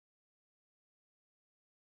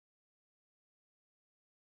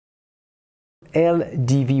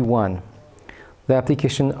LDV1, the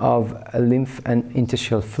application of lymph and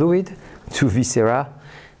interstitial fluid to viscera.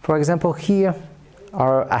 For example, here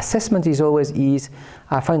our assessment is always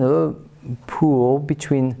I find a little pool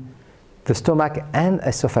between the stomach and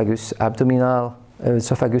esophagus, abdominal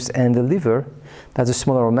esophagus and the liver. That's a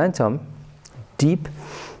smaller omentum, deep.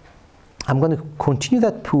 I'm going to continue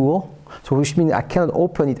that pool, so which means I cannot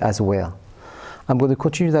open it as well. I'm going to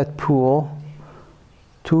continue that pool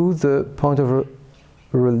to the point of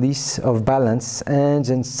release of balance and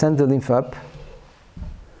then send the lymph up.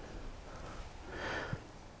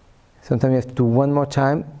 Sometimes you have to do one more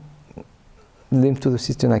time. Lymph to the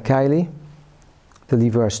cisterna chyli. The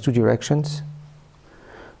liver has two directions.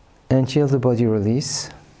 Until the body release.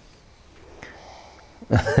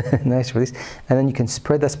 Nice release. And then you can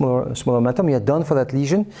spread that smaller omentum. You're done for that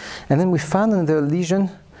lesion. And then we found another lesion.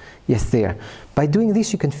 Yes, there. By doing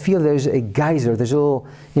this, you can feel there's a geyser. There's a little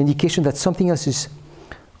indication that something else is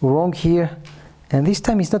wrong here. And this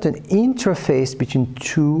time it's not an interface between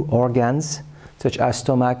two organs, such as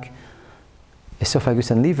stomach,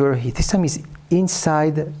 esophagus, and liver. This time it's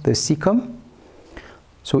inside the cecum.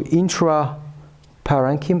 So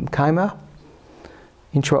intra-parenchyma,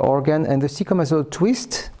 intra-organ, and the cecum has a little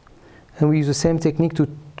twist. And we use the same technique to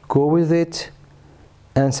go with it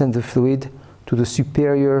and send the fluid to the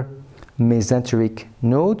superior mesenteric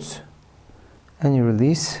nodes. And you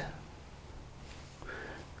release.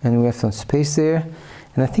 And we have some space there.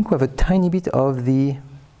 And I think we have a tiny bit of the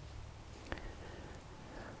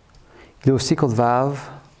Ileo-Cecal valve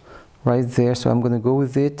right there. So I'm going to go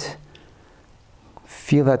with it.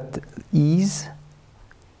 Feel that ease.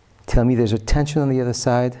 Tell me there's a tension on the other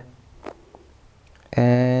side.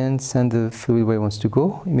 And send the fluid where it wants to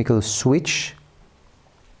go. You make a little switch.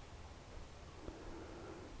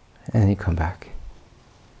 And you come back.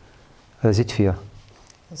 How does it feel?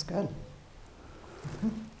 That's good.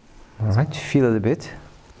 All right, feel a little bit.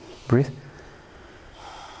 Breathe.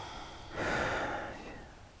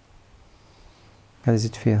 How does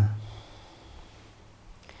it feel?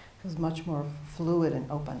 Feels much more fluid and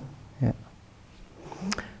open. Yeah.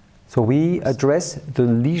 So we address the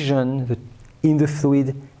lesion in the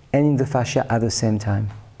fluid and in the fascia at the same time.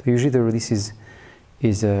 So usually the release is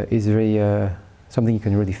very something you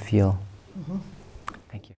can really feel. Mm-hmm.